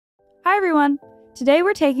Hi everyone! Today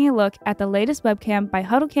we're taking a look at the latest webcam by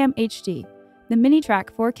HuddleCamHD, the MiniTrack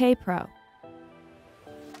 4K Pro.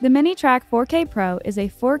 The MiniTrack 4K Pro is a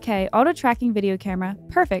 4K auto-tracking video camera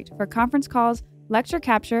perfect for conference calls, lecture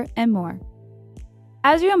capture, and more.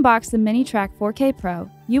 As you unbox the MiniTrack 4K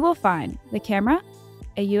Pro, you will find the camera,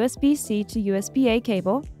 a USB-C to USB-A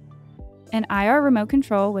cable, an IR remote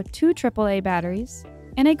control with 2 AAA batteries,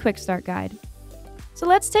 and a quick start guide. So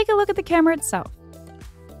let's take a look at the camera itself.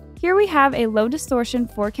 Here we have a low distortion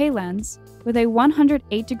 4K lens with a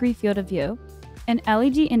 108-degree field of view, an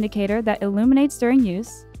LED indicator that illuminates during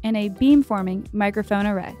use, and a beam-forming microphone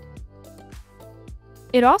array.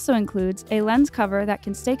 It also includes a lens cover that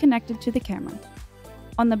can stay connected to the camera.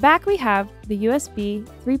 On the back we have the USB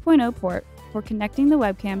 3.0 port for connecting the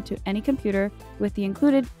webcam to any computer with the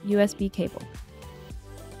included USB cable.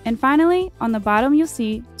 And finally, on the bottom you'll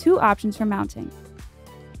see 2 options for mounting.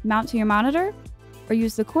 Mount to your monitor, or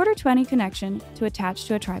use the *20 connection to attach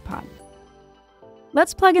to a tripod.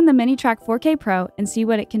 Let's plug in the MiniTrack 4K Pro and see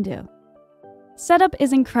what it can do. Setup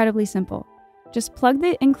is incredibly simple. Just plug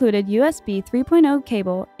the included USB 3.0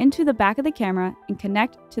 cable into the back of the camera and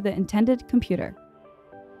connect to the intended computer.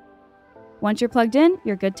 Once you're plugged in,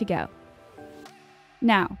 you're good to go.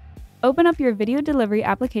 Now, open up your video delivery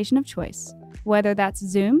application of choice, whether that's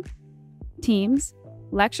Zoom, Teams,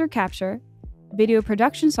 lecture capture, video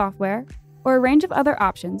production software, or a range of other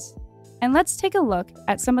options, and let's take a look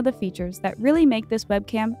at some of the features that really make this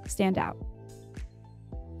webcam stand out.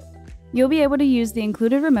 You'll be able to use the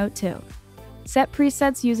included remote too. Set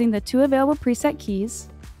presets using the 2 available preset keys,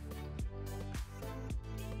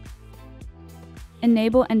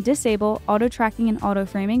 enable and disable auto tracking and auto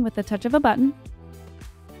framing with the touch of a button,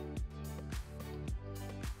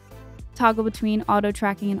 toggle between auto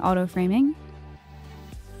tracking and auto framing,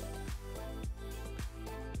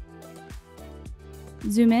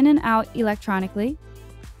 zoom in and out electronically.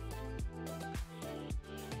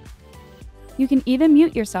 You can even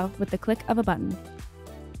mute yourself with the click of a button.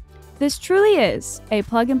 This truly is a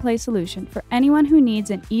plug-and-play solution for anyone who needs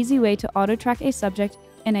an easy way to auto-track a subject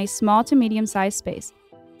in a small to medium-sized space,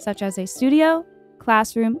 such as a studio,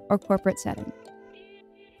 classroom, or corporate setting.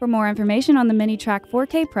 For more information on the MiniTrack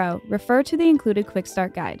 4K Pro, refer to the included Quick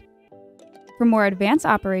Start Guide. For more advanced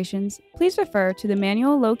operations, please refer to the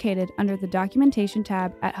manual located under the Documentation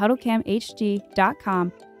tab at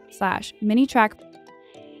HuddleCamHD.com/MiniTrack.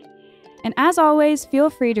 And as always,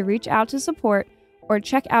 feel free to reach out to support or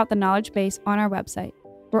check out the knowledge base on our website.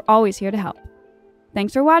 We're always here to help.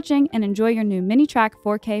 Thanks for watching and enjoy your new MiniTrack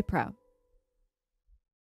 4K Pro.